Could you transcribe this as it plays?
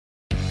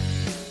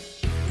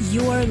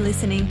You are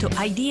listening to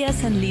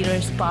Ideas and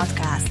Leaders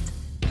podcast.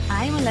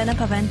 I'm Elena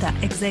Paventa,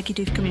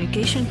 Executive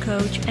Communication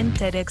Coach and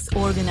TEDx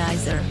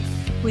organizer.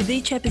 With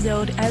each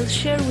episode, I'll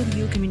share with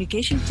you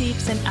communication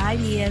tips and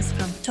ideas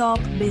from top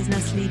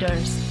business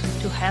leaders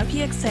to help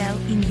you excel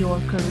in your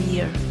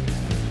career.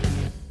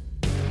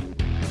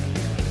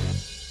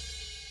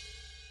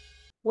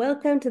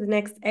 Welcome to the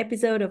next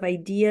episode of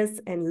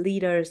Ideas and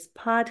Leaders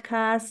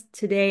podcast.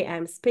 Today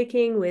I'm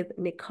speaking with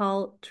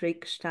Nicole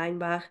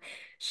Steinbach.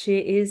 She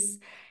is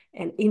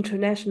an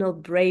international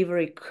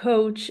bravery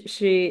coach.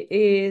 She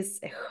is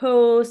a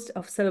host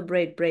of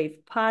Celebrate Brave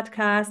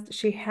podcast.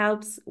 She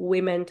helps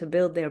women to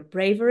build their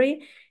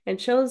bravery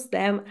and shows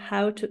them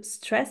how to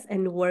stress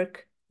and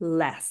work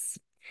less.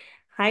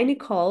 Hi,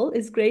 Nicole.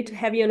 It's great to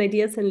have you on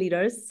Ideas and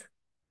Leaders.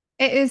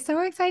 It is so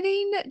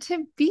exciting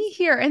to be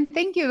here. And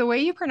thank you. The way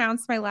you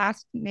pronounced my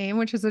last name,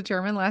 which is a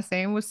German last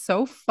name, was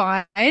so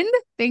fun.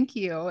 Thank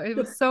you. It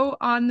was so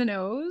on the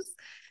nose.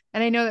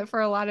 And I know that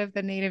for a lot of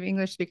the native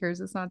English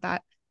speakers, it's not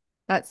that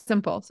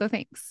simple. So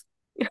thanks.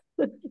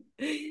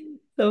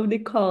 So,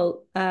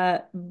 Nicole,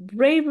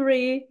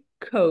 bravery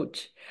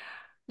coach.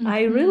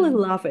 I really Mhm.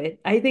 love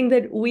it. I think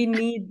that we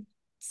need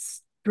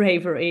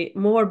bravery,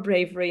 more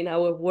bravery in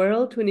our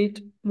world. We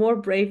need more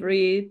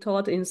bravery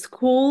taught in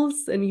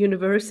schools and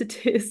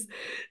universities.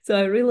 So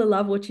I really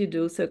love what you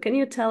do. So can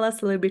you tell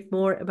us a little bit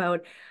more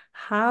about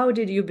how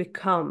did you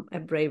become a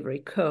bravery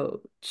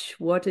coach?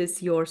 What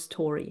is your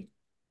story?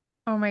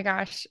 Oh my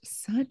gosh,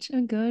 such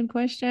a good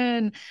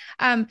question.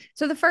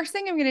 So the first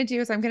thing I'm going to do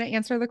is I'm going to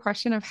answer the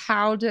question of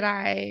how did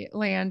I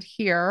land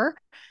here?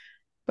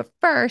 But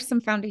first,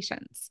 some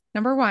foundations.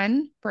 Number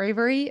one,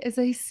 bravery is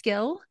a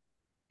skill.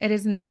 It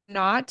is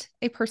not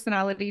a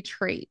personality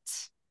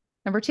trait.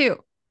 Number two,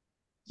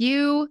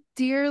 you,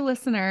 dear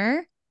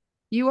listener,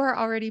 you are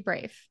already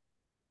brave,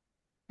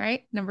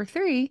 right? Number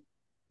three,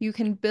 you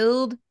can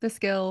build the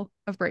skill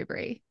of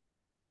bravery.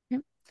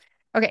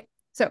 Okay,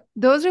 so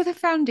those are the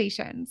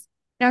foundations.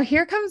 Now,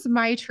 here comes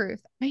my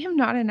truth. I am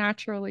not a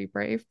naturally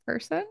brave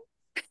person.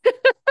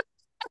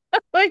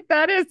 Like,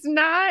 that is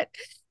not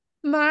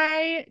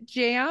my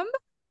jam.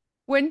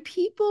 When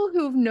people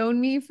who've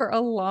known me for a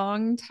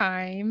long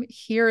time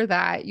hear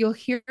that, you'll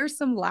hear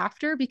some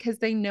laughter because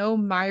they know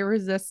my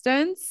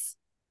resistance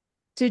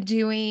to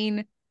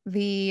doing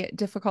the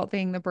difficult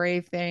thing, the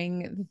brave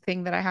thing, the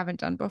thing that I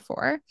haven't done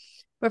before.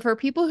 But for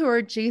people who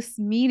are just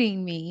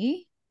meeting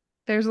me,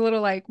 there's a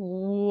little like,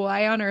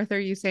 why on earth are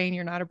you saying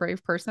you're not a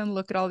brave person?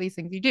 Look at all these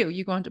things you do.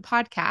 You go into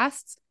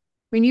podcasts.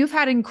 I mean, you've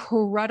had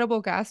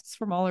incredible guests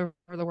from all over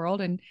the world,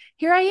 and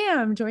here I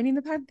am joining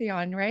the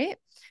Pantheon, right?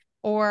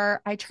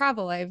 Or I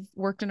travel. I've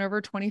worked in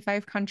over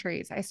 25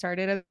 countries. I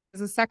started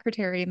as a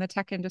secretary in the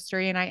tech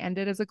industry and I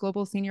ended as a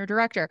global senior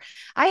director.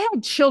 I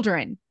had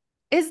children.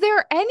 Is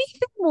there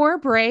anything more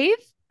brave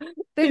than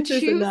It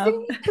is enough.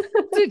 choosing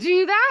to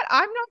do that?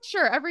 I'm not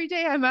sure. Every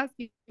day I'm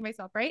asking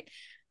myself, right?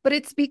 But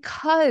it's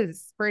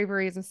because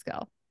bravery is a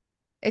skill.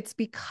 It's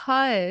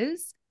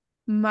because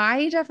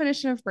my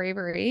definition of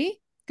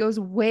bravery goes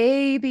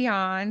way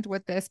beyond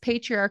what this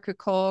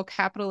patriarchal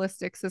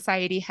capitalistic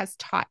society has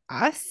taught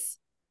us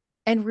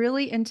and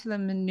really into the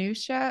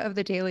minutia of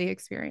the daily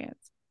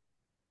experience.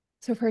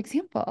 So, for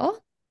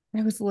example,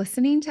 I was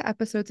listening to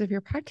episodes of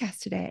your podcast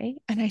today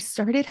and I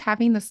started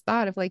having this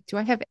thought of like, do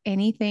I have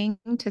anything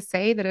to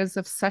say that is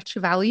of such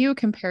value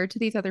compared to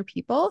these other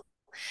people?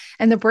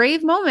 And the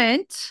brave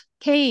moment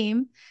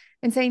came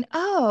and saying,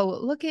 oh,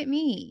 look at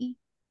me.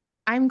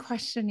 I'm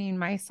questioning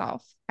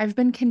myself. I've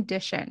been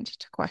conditioned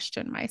to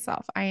question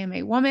myself. I am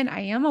a woman.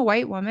 I am a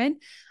white woman.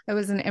 I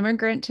was an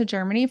immigrant to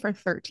Germany for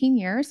 13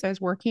 years. So I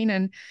was working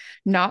in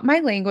not my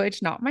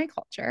language, not my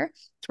culture.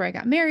 It's where I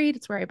got married.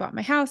 It's where I bought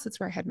my house. It's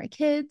where I had my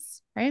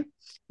kids, right?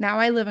 Now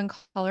I live in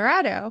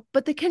Colorado,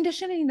 but the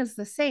conditioning is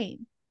the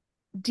same.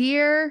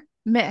 Dear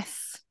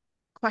Miss,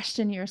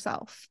 question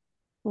yourself,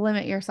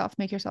 limit yourself,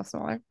 make yourself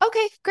smaller.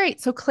 Okay,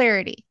 great. So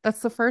clarity.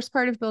 That's the first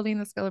part of building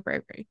the skill of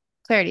bravery.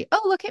 Clarity.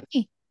 Oh, look at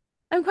me.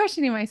 I'm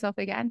questioning myself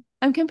again.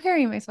 I'm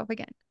comparing myself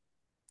again.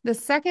 The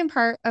second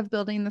part of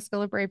building the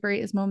skill of bravery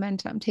is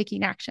momentum,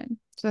 taking action.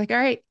 So, like, all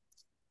right,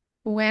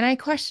 when I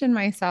question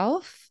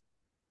myself,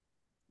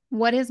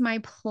 what is my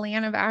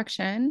plan of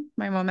action,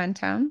 my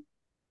momentum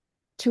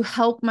to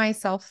help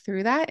myself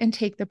through that and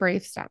take the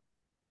brave step?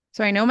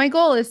 So, I know my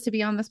goal is to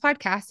be on this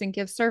podcast and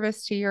give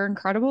service to your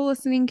incredible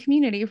listening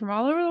community from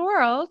all over the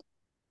world.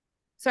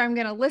 So, I'm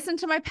going to listen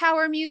to my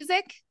power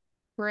music,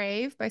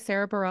 Brave by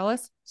Sarah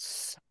Bareilles.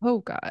 So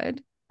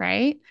good,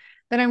 right?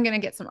 Then I'm going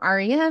to get some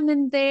REM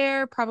in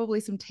there,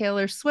 probably some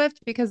Taylor Swift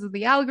because of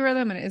the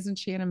algorithm. And isn't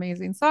she an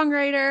amazing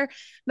songwriter?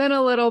 Then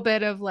a little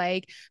bit of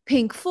like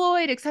Pink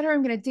Floyd, etc.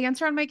 I'm going to dance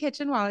around my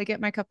kitchen while I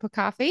get my cup of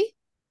coffee.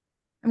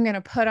 I'm going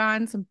to put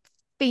on some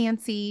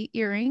fancy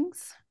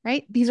earrings,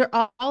 right? These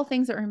are all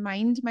things that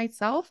remind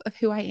myself of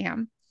who I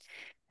am.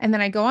 And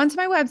then I go onto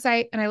my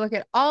website and I look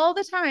at all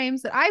the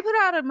times that I put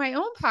out on my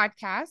own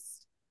podcast.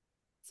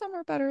 Some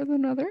are better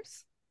than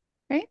others,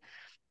 right?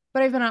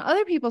 But I've been on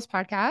other people's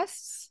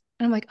podcasts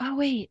and I'm like, oh,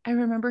 wait, I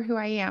remember who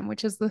I am,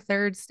 which is the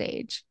third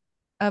stage.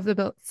 of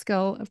the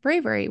skill of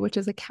bravery, which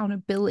is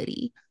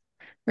accountability,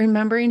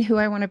 remembering who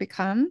I want to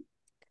become,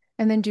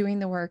 and then doing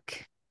the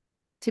work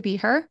to be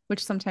her,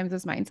 which sometimes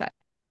is mindset.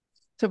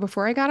 So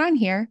before I got on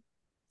here,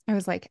 I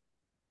was like,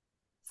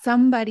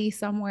 somebody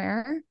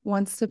somewhere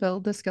wants to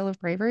build the skill of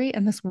bravery,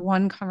 and this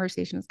one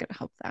conversation is going to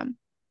help them.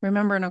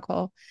 Remember,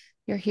 Nicole,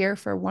 you're here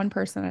for one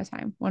person at a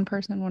time, one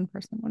person, one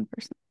person, one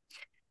person.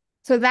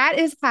 So that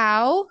is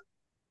how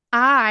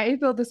I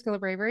build the skill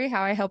of bravery,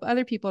 how I help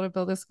other people to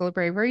build the skill of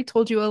bravery.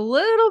 Told you a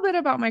little bit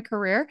about my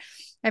career.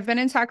 I've been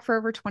in tech for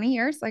over 20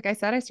 years. Like I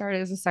said, I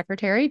started as a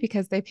secretary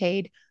because they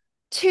paid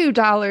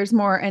 $2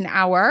 more an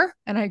hour.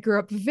 And I grew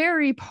up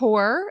very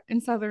poor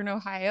in Southern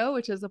Ohio,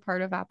 which is a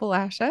part of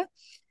Appalachia.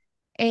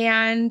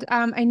 And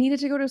I needed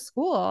to go to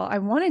school. I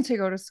wanted to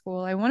go to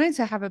school. I wanted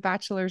to have a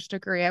bachelor's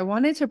degree. I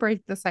wanted to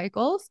break the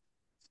cycles.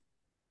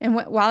 And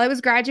while I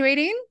was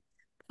graduating,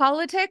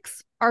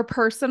 politics are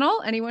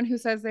personal. Anyone who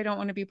says they don't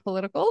want to be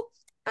political,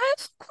 I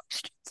have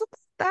questions about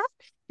that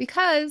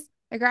because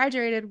I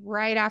graduated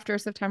right after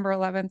September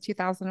 11th,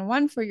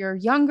 2001. For your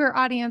younger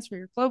audience, for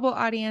your global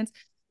audience,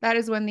 that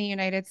is when the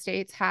United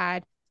States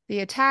had the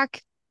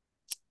attack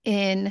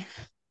in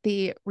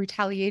the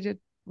retaliatory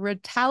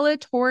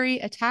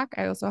attack.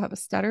 I also have a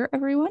stutter,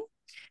 everyone,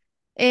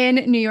 in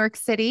New York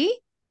City.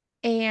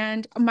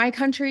 And my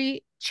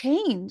country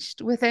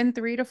changed within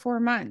 3 to 4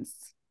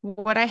 months.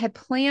 What I had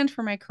planned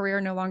for my career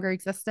no longer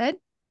existed.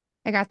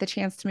 I got the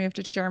chance to move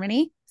to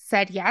Germany,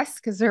 said yes,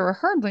 because there were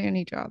hardly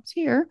any jobs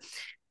here.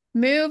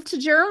 Moved to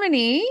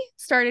Germany,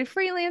 started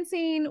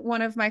freelancing.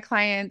 One of my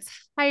clients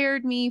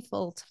hired me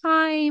full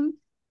time.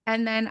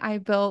 And then I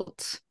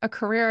built a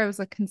career. I was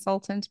a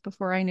consultant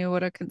before I knew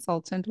what a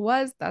consultant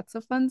was. That's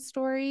a fun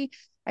story.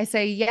 I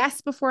say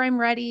yes before I'm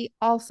ready,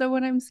 also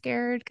when I'm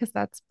scared, because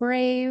that's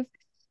brave.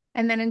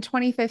 And then in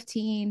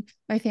 2015,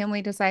 my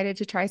family decided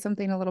to try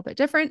something a little bit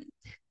different,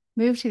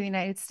 moved to the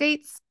United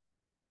States,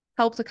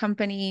 helped a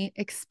company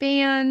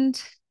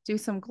expand, do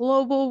some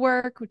global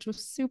work, which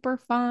was super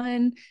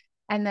fun.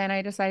 And then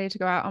I decided to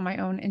go out on my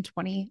own in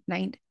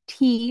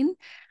 2019.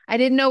 I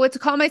didn't know what to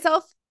call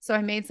myself, so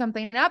I made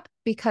something up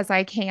because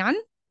I can.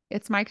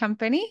 It's my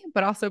company,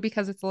 but also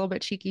because it's a little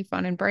bit cheeky,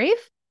 fun, and brave.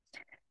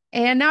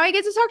 And now I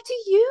get to talk to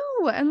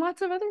you and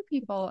lots of other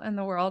people in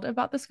the world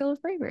about the skill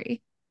of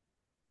bravery.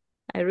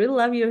 I really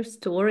love your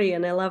story,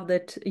 and I love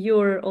that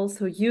you're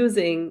also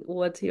using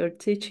what you're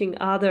teaching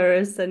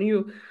others, and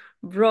you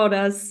brought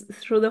us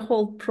through the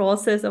whole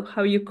process of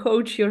how you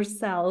coach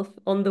yourself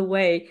on the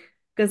way.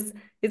 Because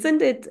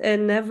isn't it a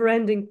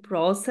never-ending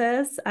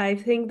process? I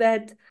think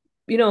that,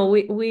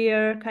 we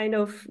are kind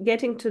of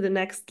getting to the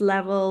next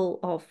level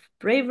of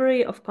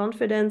bravery, of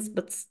confidence,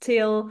 but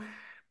still Yeah.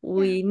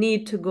 we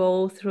need to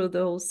go through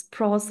those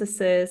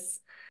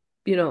processes,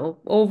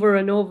 over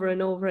and over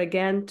and over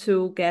again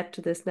to get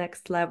to this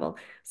next level.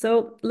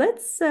 So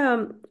let's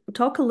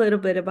talk a little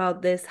bit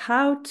about this,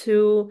 how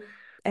to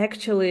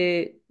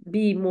actually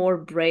be more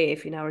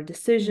brave in our Mm.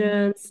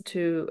 decisions,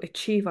 to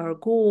achieve our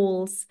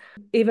goals,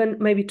 even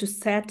maybe to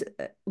set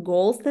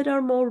goals that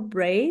are more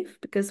brave.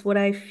 Because what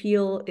I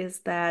feel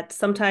is that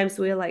sometimes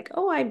we're like,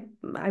 oh,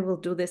 I will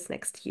do this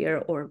next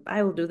year, or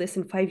I will do this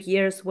in 5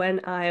 years when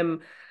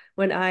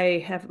I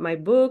have my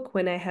book,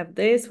 when I have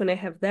this, when I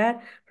have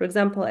that. For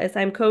example, as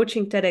I'm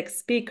coaching TEDx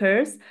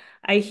speakers,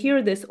 I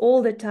hear this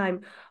all the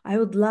time. I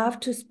would love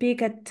to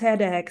speak at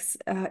TEDx.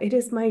 It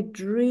is my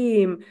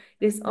dream.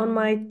 It is on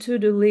my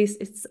to-do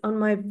list. It's on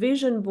my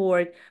vision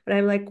board. But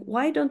I'm like,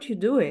 why don't you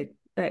do it?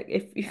 Like,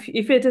 Yeah.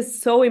 if it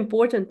is so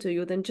important to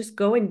you, then just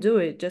go and do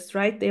it. Just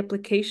write the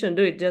application,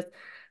 do it. Just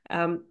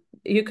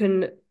you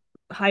can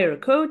hire a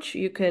coach,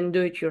 you can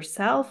do it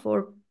yourself,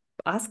 or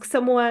ask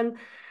someone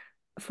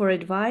for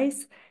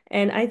advice.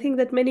 And I think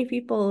that many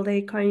people,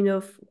 they kind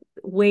of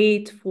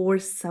wait for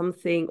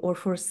something or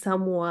for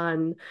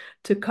someone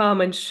to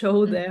come and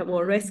show them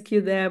or Mhm.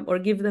 rescue them or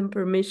give them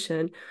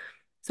permission.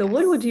 So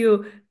what would Yes.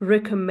 you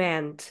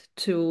recommend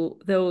to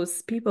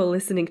those people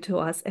listening to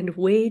us and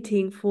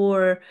waiting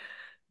for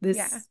Yeah.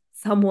 this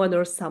someone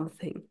or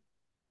something?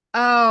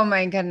 Oh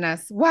my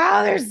goodness.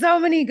 Wow, there's so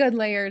many good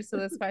layers to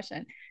this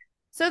question.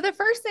 So the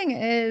first thing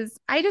is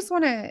I just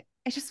want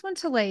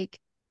to like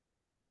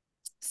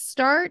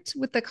start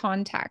with the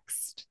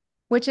context,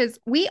 which is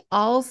we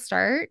all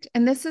start,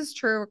 and this is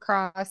true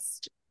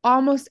across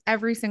almost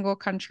every single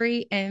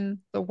country in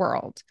the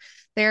world.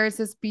 There's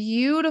this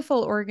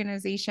beautiful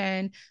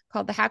organization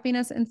called the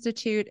Happiness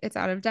Institute. It's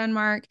out of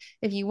Denmark.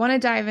 If you want to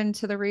dive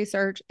into the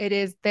research, it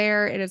is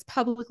there, it is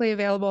publicly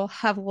available.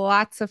 Have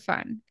lots of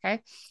fun.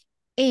 Okay.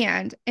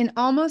 And in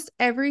almost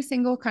every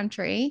single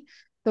country,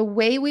 the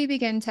way we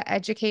begin to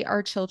educate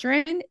our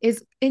children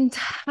is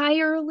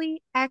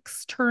entirely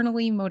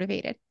externally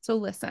motivated. So,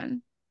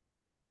 listen,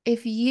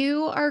 if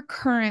you are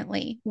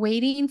currently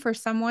waiting for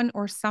someone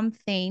or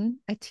something,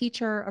 a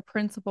teacher, a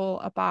principal,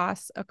 a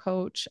boss, a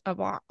coach,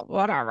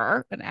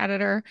 whatever, an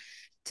editor,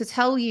 to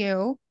tell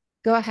you,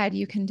 go ahead,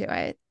 you can do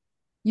it,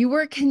 you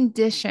were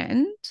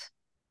conditioned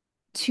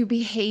to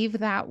behave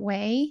that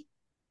way.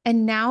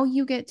 And now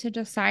you get to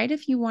decide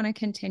if you want to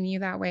continue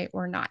that way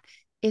or not.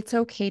 it's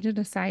okay to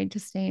decide to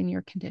stay in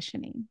your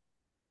conditioning.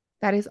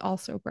 That is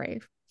also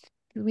brave.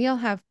 We all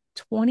have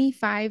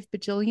 25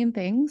 bajillion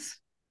things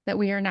that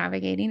we are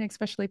navigating,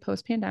 especially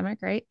post-pandemic,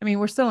 right? I mean,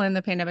 we're still in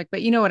the pandemic,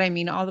 but you know what I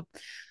mean, all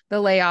the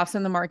layoffs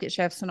and the market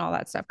shifts and all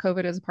that stuff.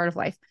 COVID is a part of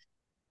life.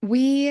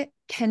 We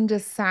can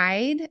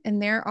decide,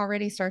 and there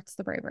already starts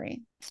the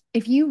bravery.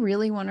 If you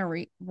really want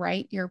to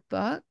write your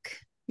book,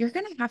 you're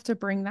going to have to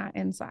bring that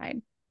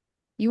inside.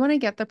 You want to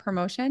get the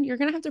promotion, you're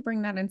going to have to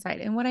bring that inside.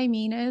 And what I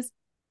mean is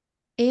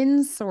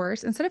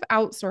in-source instead of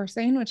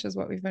outsourcing, which is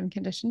what we've been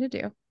conditioned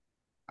to do,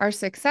 our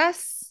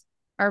success,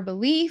 our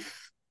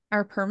belief,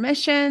 our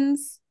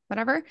permissions,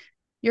 whatever,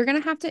 you're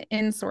going to have to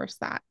in-source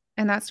that.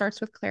 And that starts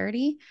with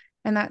clarity.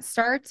 And that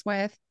starts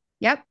with,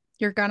 yep,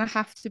 you're going to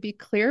have to be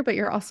clear, but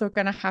you're also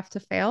going to have to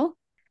fail.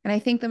 And I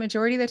think the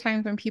majority of the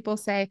times when people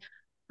say,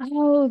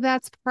 oh,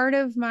 that's part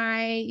of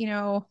my,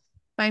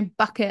 my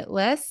bucket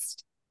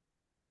list,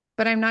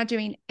 but I'm not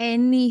doing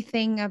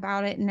anything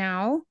about it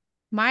now.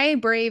 My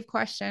brave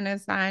question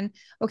is then,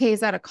 okay, is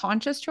that a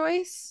conscious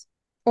choice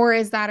or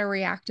is that a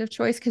reactive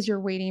choice because you're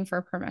waiting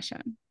for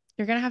permission?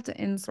 You're going to have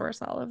to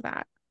in-source all of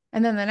that.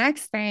 And then the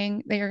next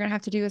thing that you're going to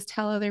have to do is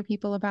tell other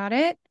people about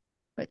it,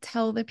 but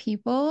tell the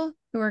people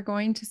who are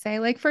going to say,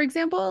 like, for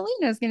example,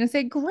 Alina is going to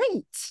say,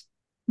 great,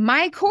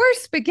 my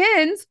course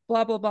begins,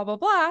 blah, blah, blah, blah,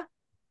 blah.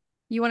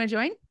 You want to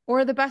join?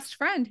 Or the best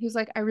friend who's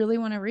like, I really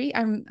want to read.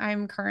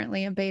 I'm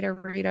currently a beta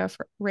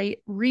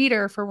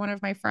reader for one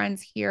of my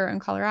friends here in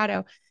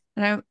Colorado.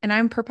 And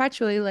I'm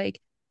perpetually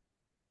like,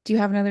 do you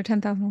have another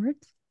 10,000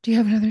 words? Do you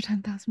have another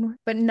 10,000 words?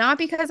 But not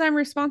because I'm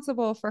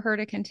responsible for her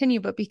to continue,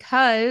 but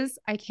because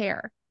I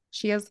care.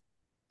 She has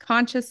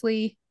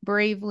consciously,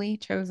 bravely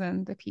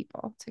chosen the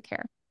people to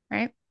care,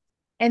 right?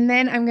 And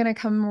then I'm going to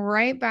come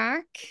right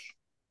back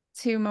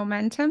to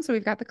momentum. So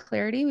we've got the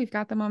clarity, we've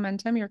got the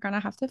momentum. You're going to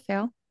have to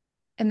fail.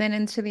 And then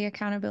into the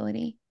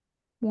accountability.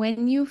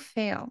 When you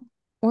fail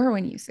or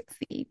when you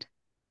succeed,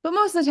 but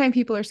most of the time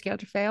people are scared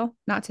to fail,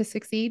 not to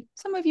succeed.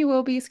 Some of you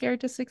will be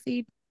scared to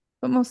succeed,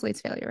 but mostly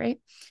it's failure, right?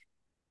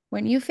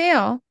 When you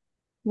fail,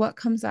 what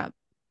comes up?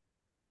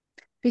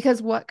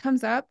 Because what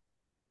comes up,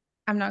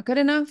 I'm not good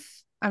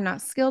enough. I'm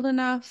not skilled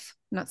enough.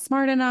 I'm not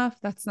smart enough.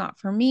 That's not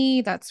for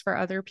me. That's for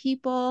other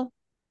people.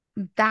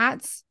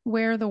 That's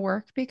where the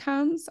work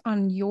becomes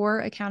on your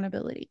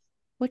accountability.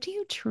 What do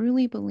you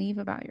truly believe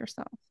about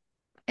yourself?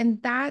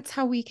 And that's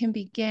how we can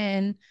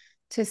begin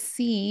to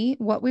see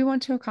what we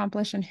want to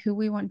accomplish and who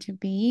we want to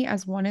be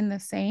as one and the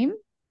same,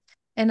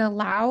 and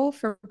allow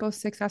for both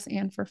success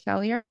and for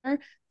failure,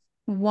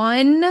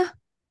 one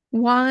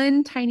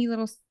tiny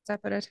little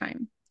step at a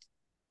time.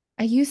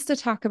 I used to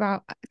talk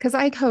about, because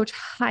I coach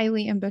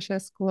highly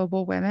ambitious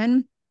global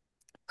women,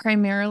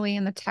 primarily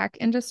in the tech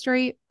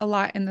industry, a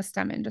lot in the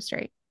STEM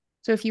industry.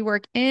 So if you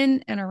work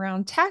in and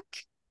around tech,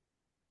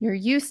 you're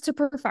used to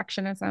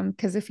perfectionism,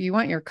 because if you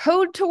want your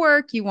code to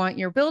work, you want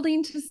your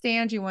building to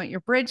stand, you want your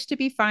bridge to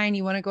be fine,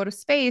 you want to go to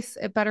space,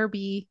 it better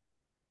be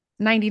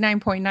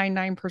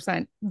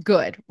 99.99%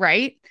 good,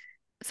 right?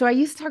 So I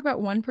used to talk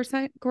about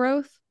 1%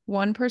 growth,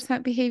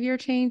 1% behavior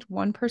change,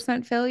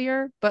 1%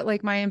 failure, but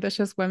like my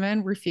ambitious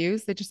women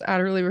refused. They just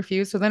utterly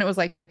refused. So then it was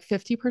like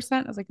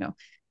 50%. I was like, no.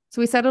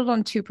 So we settled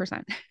on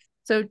 2%.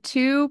 So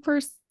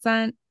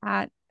 2%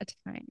 at a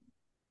time.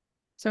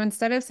 So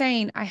instead of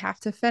saying I have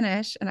to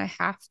finish and I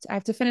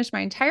have to finish my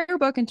entire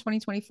book in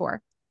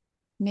 2024,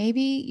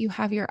 maybe you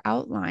have your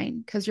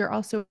outline because you're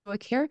also a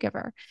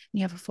caregiver and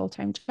you have a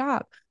full-time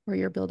job, or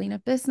you're building a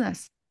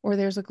business, or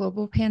there's a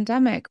global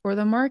pandemic, or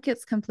the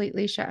markets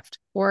completely shift.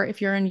 Or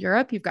if you're in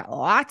Europe, you've got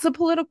lots of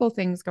political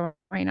things going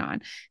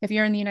on. If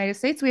you're in the United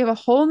States, we have a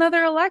whole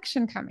nother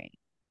election coming,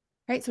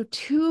 right? So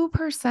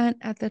 2%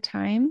 at the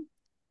time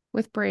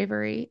with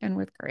bravery and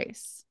with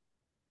grace,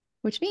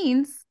 which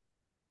means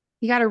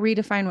you got to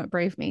redefine what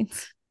brave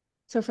means.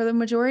 So for the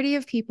majority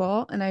of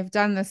people, and I've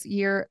done this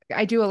year,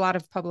 I do a lot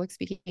of public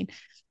speaking,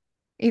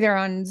 either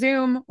on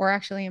Zoom or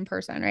actually in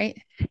person, right?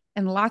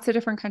 In lots of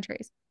different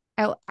countries.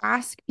 I'll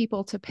ask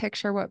people to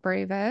picture what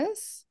brave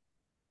is.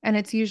 And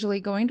it's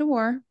usually going to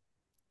war,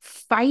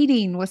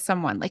 fighting with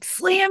someone, like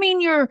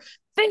slamming your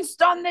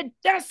fist on the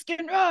desk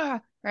and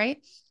right?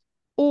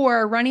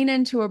 Or running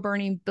into a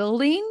burning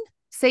building,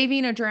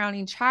 saving a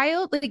drowning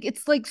child. Like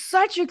it's like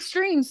such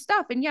extreme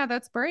stuff. And yeah,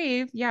 that's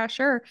brave. Yeah,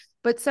 sure.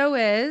 But so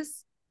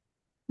is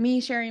me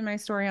sharing my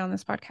story on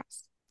this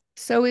podcast.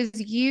 So is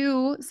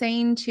you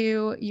saying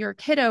to your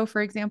kiddo,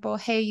 for example,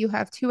 hey, you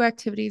have 2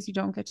 activities, you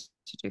don't get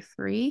to do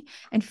 3,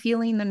 and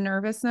feeling the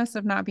nervousness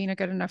of not being a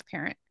good enough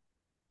parent.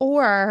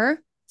 Or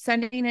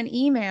sending an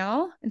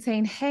email and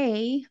saying,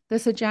 hey,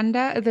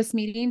 this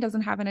meeting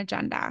doesn't have an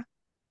agenda.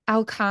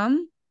 I'll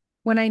come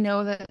when I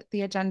know that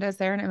the agenda is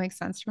there and it makes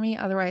sense for me.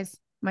 Otherwise,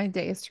 my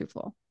day is too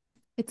full.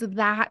 It's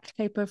that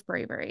type of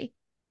bravery.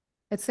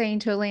 It's saying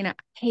to Elena,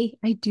 hey,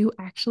 I do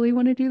actually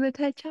want to do the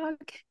TED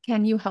Talk.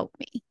 Can you help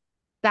me?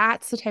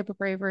 That's the type of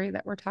bravery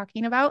that we're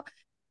talking about.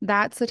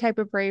 That's the type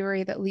of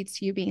bravery that leads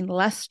to you being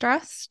less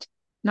stressed,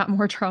 not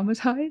more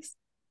traumatized,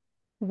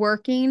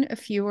 working a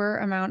fewer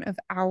amount of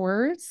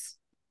hours,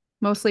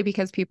 mostly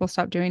because people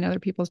stop doing other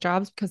people's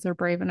jobs because they're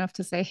brave enough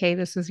to say, hey,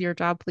 this is your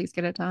job, please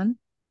get it done.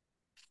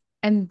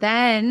 And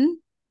then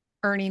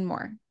earning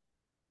more.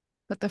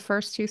 But the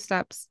first two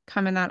steps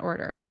come in that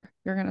order.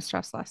 You're going to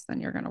stress less, then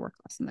you're going to work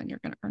less, and then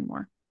you're going to earn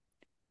more.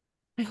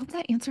 I hope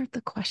that answered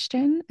the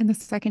question and the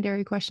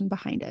secondary question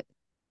behind it.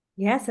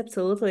 Yes,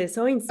 absolutely.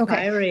 So Okay.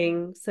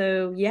 inspiring.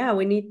 So, yeah,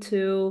 we need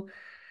to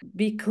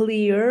be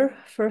clear,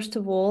 first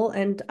of all.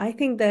 And I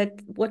think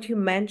that what you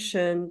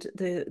mentioned,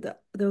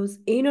 those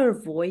inner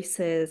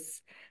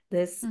voices,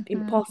 this Mm-hmm.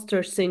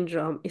 imposter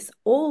syndrome is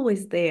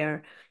always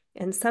there.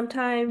 And Yeah.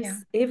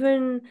 sometimes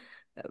even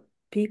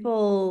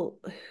people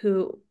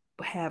who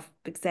have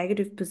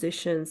executive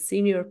positions,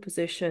 senior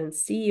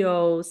positions,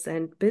 CEOs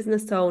and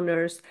business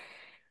owners,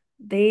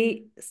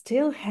 they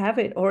still have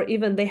it, or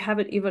even they have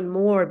it even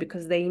more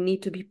because they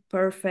need to be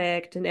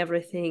perfect and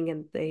everything,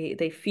 and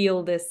they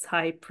feel this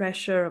high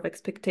pressure of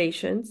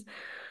expectations.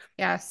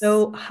 Yes.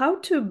 So how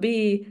to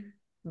be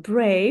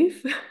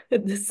brave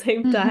at the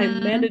same time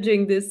Mm-hmm.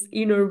 managing this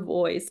inner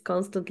voice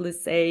constantly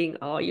saying,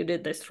 oh, you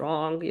did this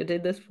wrong, you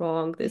did this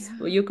wrong, this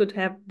Yeah. you could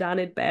have done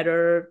it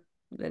better,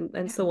 and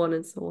Yeah. so on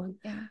and so on.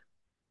 Yeah.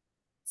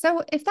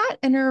 So if that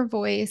inner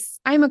voice,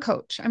 I'm a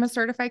coach, I'm a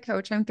certified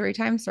coach, I'm 3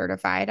 times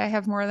certified, I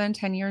have more than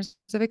 10 years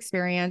of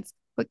experience,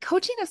 but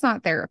coaching is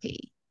not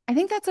therapy. I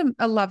think that's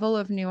a level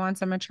of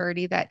nuance and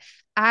maturity that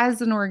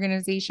as an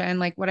organization,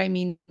 like what I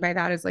mean by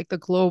that is like the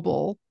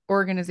global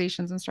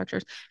organizations and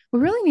structures, we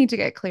really need to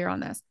get clear on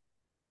this.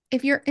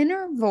 If your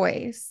inner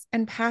voice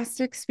and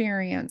past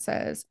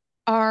experiences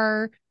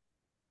are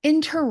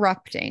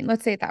interrupting,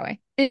 let's say it that way,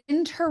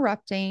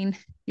 interrupting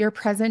your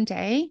present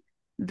day,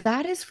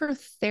 that is for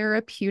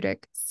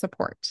therapeutic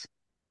support,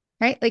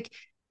 right? Like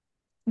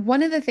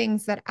one of the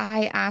things that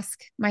I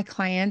ask my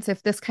clients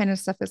if this kind of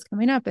stuff is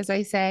coming up is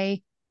I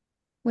say,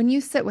 when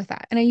you sit with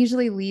that, and I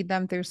usually lead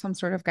them through some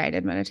sort of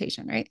guided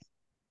meditation, right?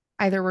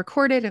 Either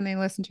recorded and they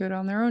listen to it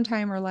on their own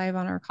time or live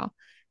on our call.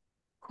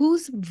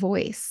 Whose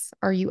voice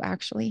are you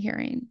actually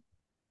hearing?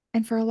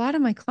 And for a lot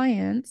of my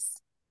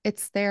clients,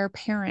 it's their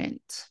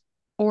parent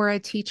or a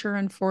teacher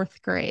in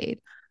fourth grade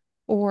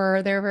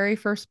or their very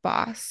first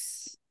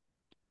boss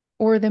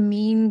or the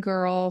mean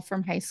girl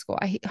from high school.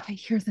 I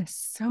hear this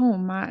so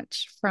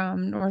much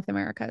from North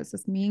America is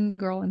this mean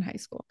girl in high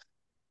school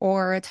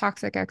or a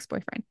toxic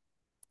ex-boyfriend.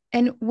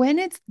 And when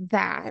it's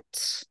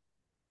that,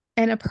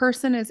 and a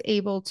person is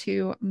able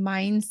to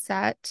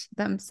mindset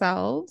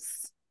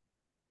themselves,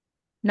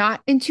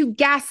 not into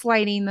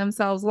gaslighting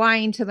themselves,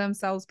 lying to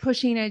themselves,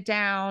 pushing it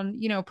down,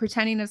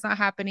 pretending it's not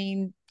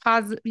happening,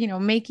 positive,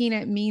 making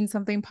it mean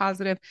something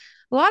positive.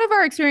 A lot of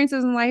our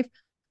experiences in life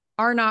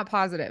are not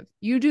positive.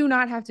 You do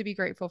not have to be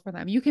grateful for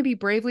them. You can be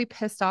bravely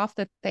pissed off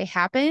that they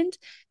happened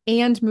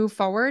and move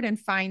forward and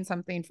find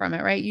something from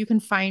it, right? You can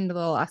find the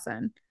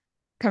lesson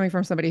coming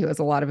from somebody who has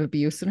a lot of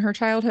abuse in her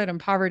childhood and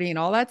poverty and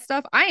all that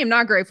stuff. I am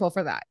not grateful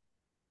for that,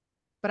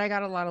 but I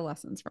got a lot of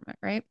lessons from it,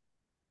 right?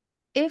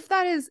 If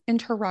that is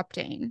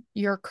interrupting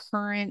your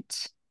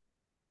current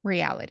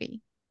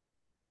reality,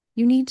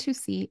 you need to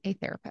see a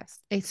therapist,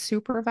 a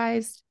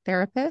supervised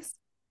therapist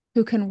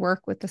who can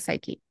work with the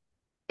psyche.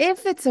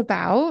 If it's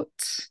about,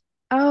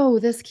 oh,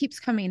 this keeps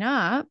coming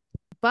up,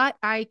 but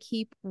I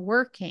keep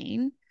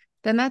working,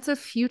 then that's a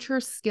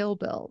future skill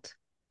build.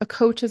 A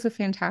coach is a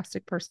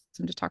fantastic person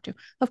to talk to.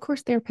 Of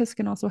course, therapists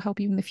can also help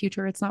you in the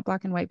future. It's not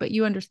black and white, but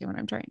you understand what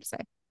I'm trying to say.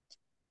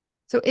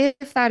 So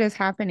if that is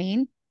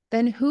happening,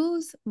 then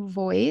whose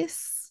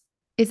voice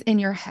is in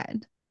your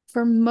head?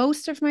 For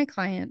most of my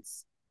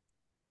clients,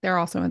 they're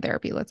also in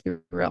therapy, let's be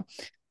real.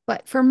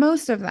 But for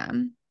most of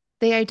them,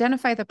 they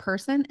identify the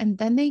person and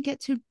then they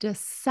get to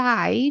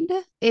decide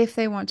if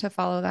they want to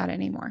follow that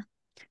anymore.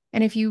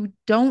 And if you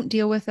don't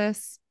deal with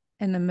this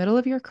in the middle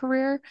of your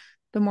career,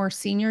 the more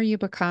senior you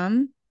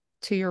become,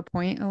 to your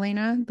point,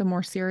 Elena, the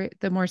more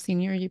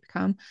senior you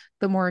become,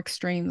 the more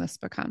extreme this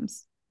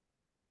becomes.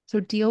 So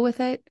deal with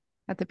it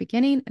at the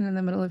beginning and in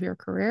the middle of your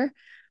career.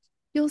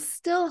 You'll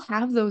still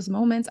have those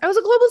moments. I was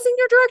a global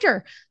senior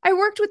director. I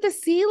worked with the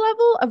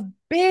C-level of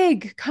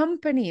big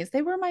companies.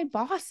 They were my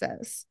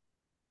bosses.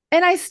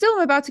 And I still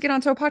am about to get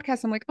onto a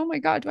podcast. I'm like, oh my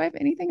God, do I have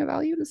anything of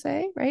value to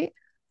say? Right?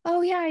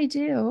 Oh, yeah, I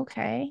do.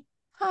 Okay.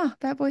 Huh,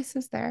 that voice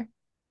is there.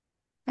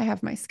 I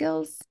have my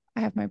skills.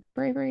 I have my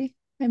bravery.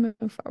 I move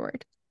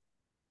forward.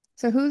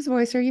 So, whose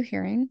voice are you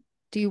hearing?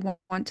 Do you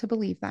want to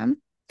believe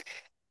them?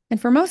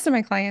 And for most of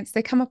my clients,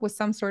 they come up with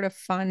some sort of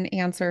fun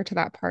answer to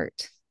that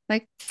part.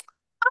 Like,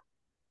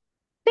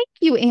 thank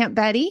you, Aunt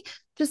Betty.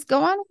 Just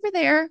go on over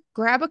there,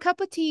 grab a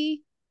cup of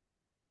tea.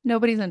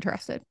 Nobody's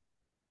interested.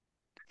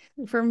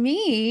 For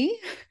me,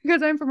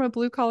 because I'm from a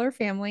blue collar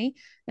family,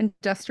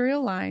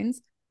 industrial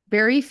lines,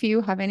 very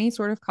few have any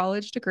sort of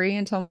college degree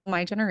until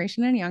my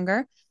generation and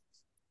younger.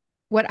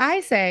 What I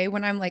say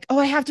when I'm like, oh,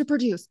 I have to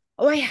produce,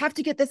 oh, I have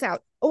to get this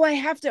out, oh, I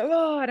have to,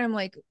 oh, and I'm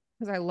like,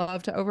 because I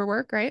love to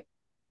overwork, right?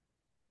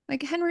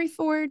 Like Henry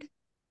Ford,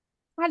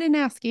 I didn't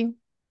ask you.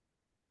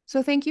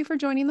 So thank you for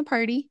joining the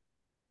party,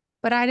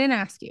 but I didn't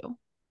ask you.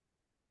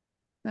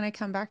 Then I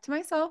come back to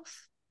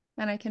myself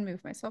and I can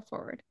move myself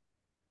forward.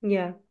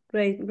 Yeah,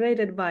 great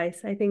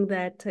advice. I think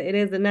that it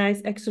is a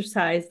nice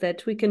exercise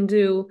that we can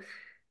do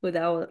with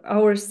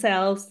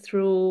ourselves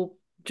through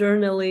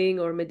journaling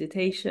or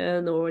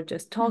meditation or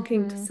just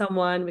talking to Mm-hmm.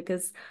 someone,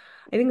 because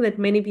I think that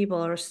many people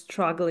are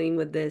struggling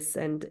with this.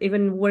 And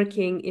even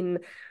working in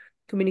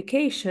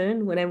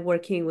communication, when I'm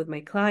working with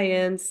my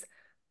clients,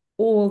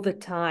 all the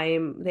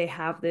time they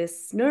have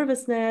this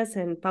nervousness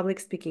and public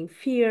speaking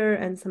fear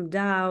and some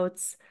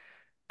doubts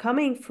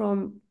coming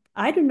from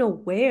I don't know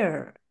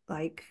where.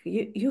 Like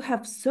you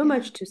have so Yeah.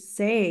 much to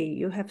say,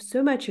 you have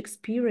so much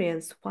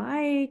experience.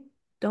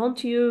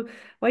 Don't you,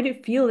 why do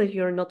you feel that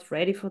you're not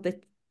ready for the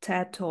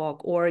TED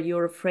Talk, or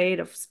you're afraid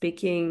of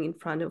speaking in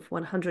front of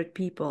 100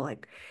 people?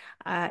 Like,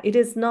 it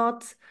is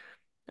not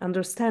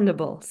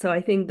understandable. So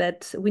I think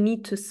that we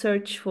need to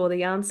search for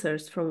the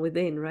answers from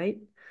within, right?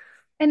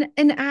 And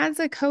as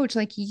a coach,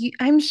 like you,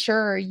 I'm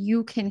sure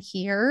you can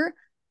hear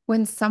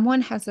when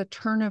someone has a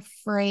turn of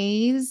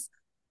phrase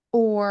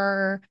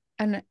or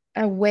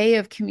a way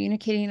of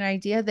communicating an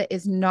idea that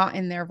is not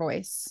in their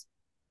voice.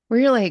 Where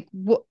you're like,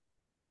 what,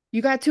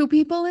 you got two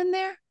people in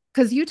there?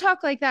 Because you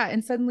talk like that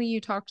and suddenly you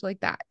talked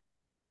like that.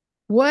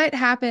 What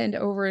happened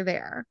over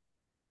there?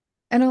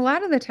 And a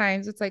lot of the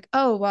times it's like,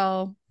 oh,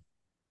 well,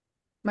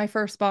 my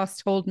first boss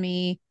told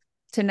me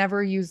to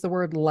never use the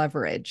word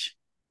leverage.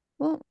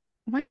 Well,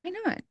 why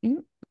not?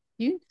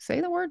 You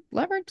say the word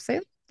leverage,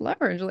 say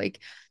leverage. Like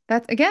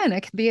that's again,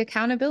 the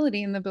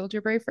accountability in the Build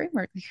Your Brave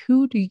framework.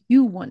 Who do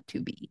you want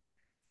to be?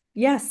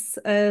 Yes,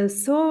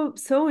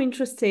 so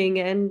interesting,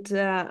 and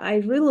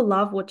I really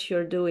love what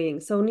you're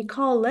doing. So,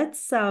 Nicole,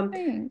 let's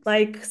Thanks.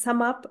 like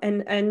sum up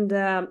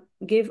and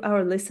give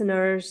our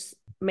listeners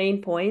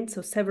main points,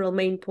 so several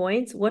main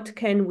points. What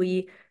can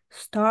we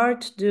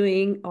start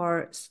doing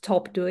or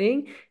stop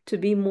doing to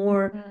be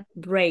more Mhm.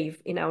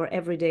 brave in our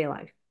everyday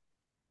life?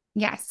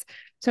 Yes.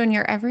 So in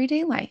your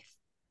everyday life,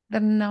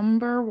 the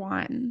number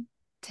one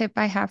tip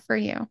I have for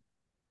you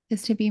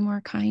is to be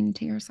more kind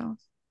to yourself.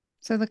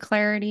 So the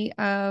clarity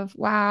of,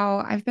 wow,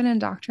 I've been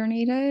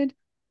indoctrinated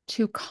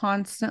to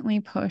constantly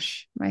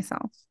push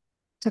myself,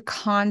 to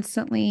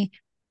constantly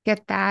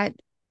get that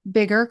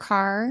bigger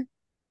car,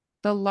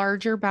 the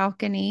larger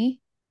balcony,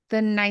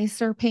 the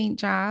nicer paint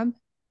job,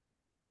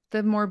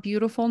 the more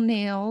beautiful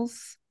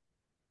nails,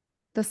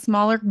 the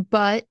smaller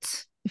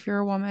butt, if you're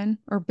a woman,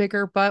 or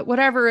bigger butt,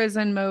 whatever is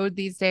in mode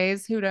these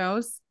days. Who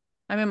knows?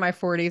 I'm in my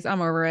 40s.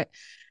 I'm over it.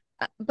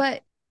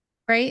 But,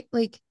 right?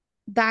 Like,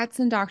 that's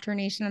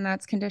indoctrination and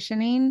that's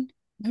conditioning.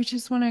 I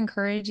just want to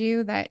encourage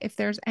you that if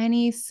there's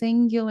any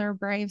singular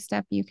brave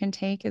step you can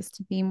take is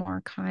to be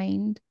more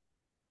kind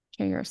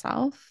to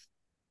yourself.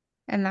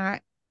 And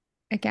that,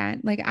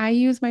 again, like I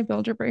use my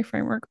Build Your Brave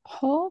framework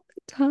all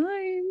the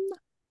time.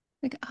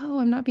 Like, oh,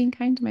 I'm not being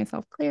kind to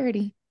myself.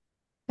 Clarity.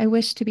 I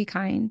wish to be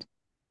kind.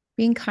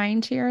 Being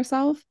kind to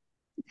yourself,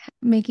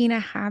 making a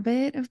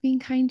habit of being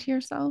kind to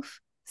yourself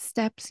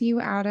steps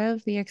you out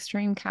of the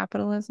extreme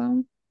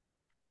capitalism,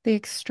 the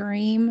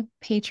extreme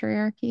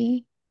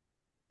patriarchy,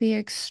 the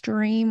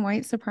extreme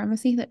white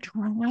supremacy that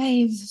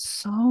drives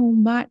so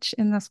much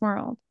in this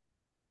world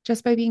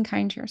just by being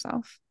kind to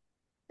yourself.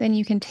 Then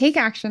you can take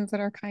actions that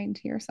are kind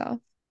to yourself.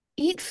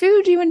 Eat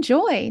food you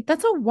enjoy.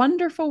 That's a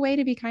wonderful way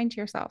to be kind to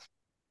yourself.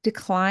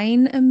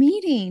 Decline a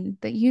meeting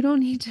that you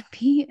don't need to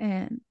be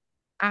in.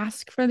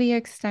 Ask for the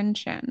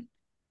extension.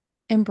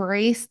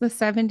 Embrace the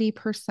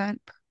 70%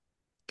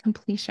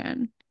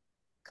 completion.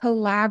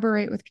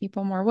 Collaborate with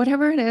people more.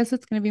 Whatever it is,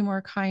 it's going to be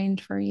more kind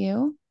for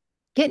you.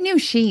 Get new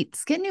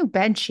sheets, get new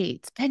bed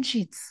sheets. Bed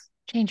sheets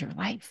change your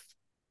life.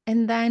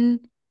 And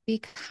then be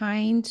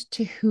kind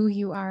to who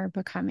you are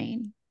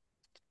becoming.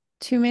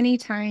 Too many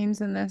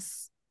times in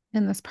this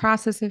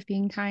process of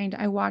being kind,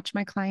 I watch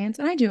my clients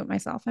and I do it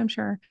myself. I'm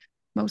sure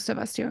most of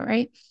us do it,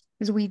 right?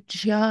 Is we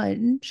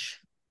judge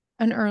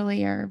an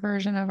earlier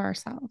version of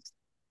ourselves.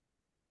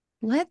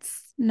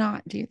 Let's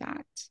not do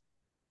that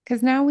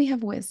because now we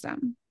have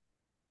wisdom.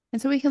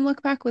 And so we can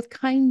look back with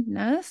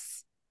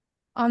kindness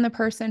on the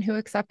person who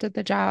accepted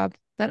the job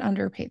that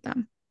underpaid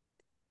them,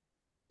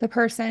 the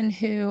person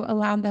who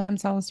allowed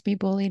themselves to be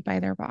bullied by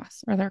their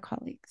boss or their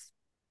colleagues,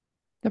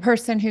 the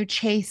person who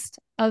chased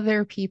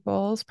other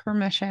people's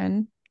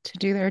permission to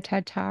do their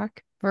TED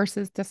Talk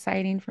versus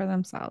deciding for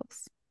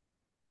themselves.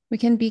 We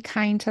can be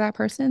kind to that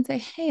person and say,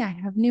 hey, I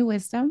have new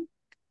wisdom.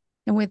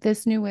 And with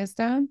this new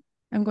wisdom,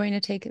 I'm going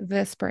to take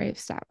this brave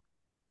step.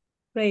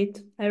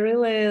 Great. I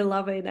really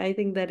love it. I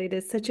think that it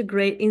is such a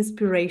great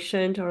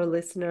inspiration to our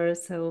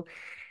listeners. So,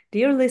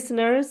 dear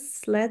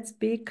listeners, let's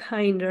be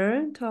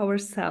kinder to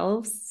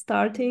ourselves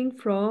starting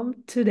from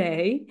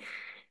today,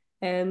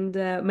 and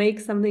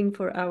make something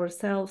for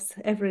ourselves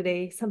every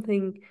day,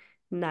 something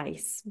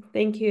nice.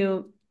 Thank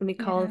you,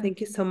 Nicole. Yes. Thank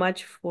you so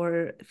much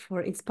for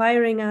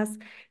inspiring us.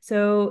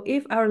 So,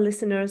 if our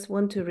listeners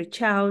want to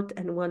reach out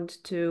and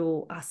want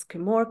to ask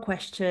more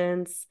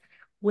questions,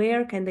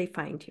 where can they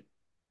find you?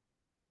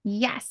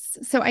 Yes.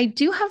 So I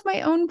do have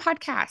my own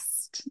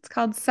podcast. It's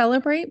called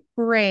Celebrate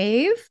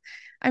Brave.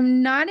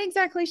 I'm not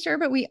exactly sure,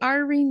 but we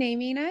are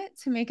renaming it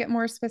to make it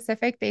more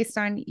specific based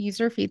on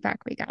user feedback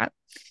we got,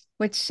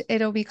 which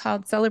it'll be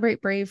called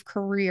Celebrate Brave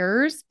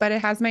Careers, but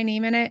it has my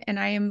name in it. And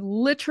I am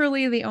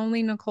literally the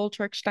only Nicole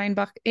Trick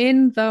Steinbach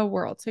in the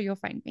world. So you'll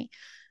find me.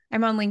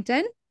 I'm on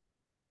LinkedIn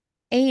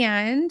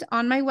and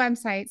on my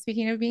website.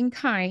 Speaking of being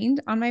kind,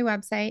 on my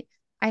website,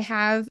 I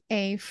have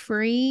a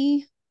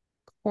free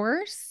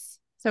course.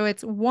 So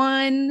it's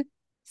one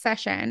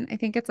session. I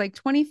think it's like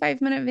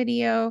 25-minute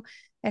video.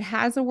 It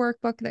has a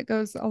workbook that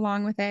goes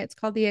along with it. It's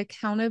called the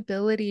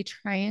Accountability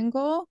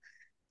Triangle,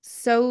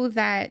 so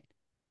that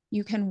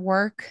you can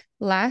work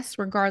less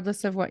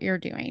regardless of what you're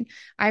doing.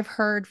 I've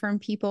heard from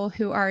people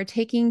who are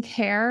taking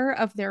care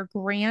of their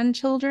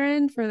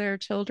grandchildren for their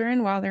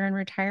children while they're in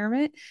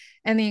retirement,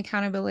 and the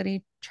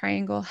accountability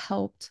triangle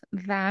helped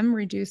them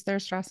reduce their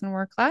stress and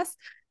work less.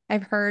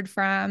 I've heard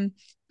from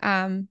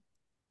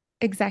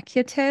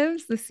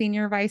executives, the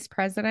senior vice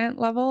president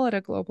level at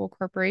a global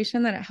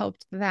corporation, that it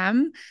helped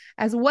them,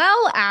 as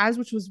well as,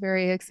 which was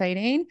very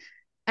exciting,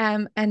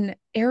 an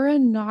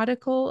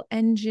aeronautical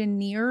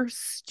engineer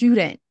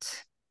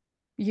student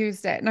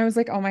used it. And I was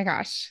like, oh my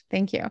gosh,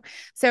 thank you.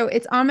 So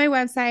it's on my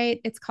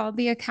website. It's called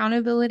the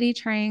Accountability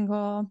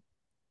Triangle.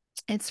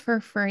 It's for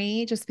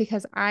free just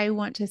because I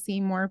want to see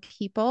more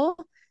people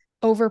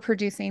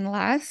overproducing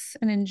less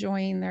and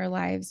enjoying their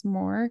lives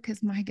more.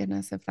 Because my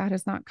goodness, if that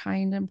is not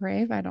kind and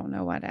brave, I don't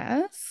know what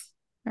is.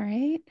 All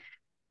right.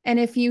 And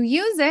if you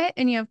use it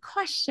and you have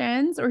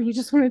questions, or you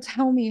just want to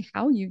tell me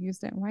how you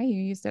used it and why you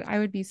used it, I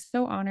would be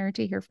so honored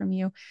to hear from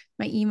you.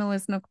 My email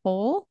is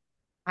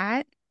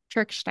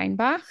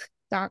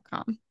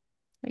Nicole@tricksteinbach.com.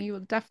 You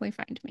will definitely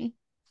find me.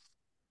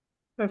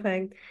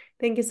 Perfect.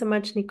 Thank you so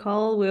much,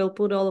 Nicole. We'll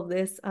put all of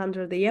this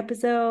under the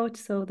episode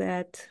so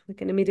that we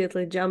can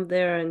immediately jump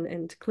there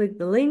and click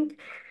the link.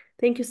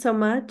 Thank you so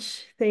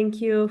much.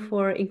 Thank you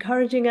for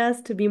encouraging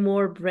us to be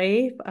more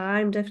brave.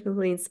 I'm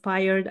definitely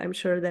inspired. I'm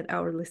sure that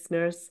our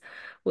listeners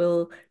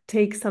will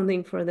take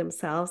something for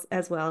themselves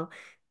as well.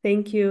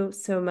 Thank you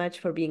so much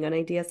for being on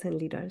Ideas and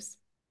Leaders.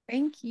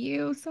 Thank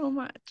you so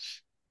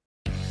much.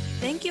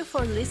 Thank you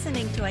for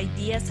listening to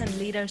Ideas and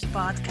Leaders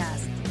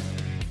podcast.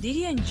 Did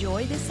you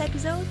enjoy this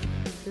episode?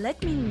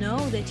 Let me know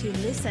that you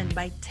listened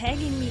by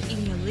tagging me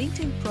in your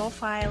LinkedIn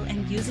profile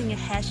and using a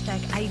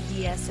hashtag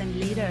Ideas and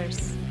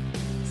Leaders.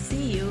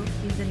 See you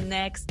in the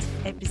next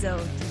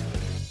episode.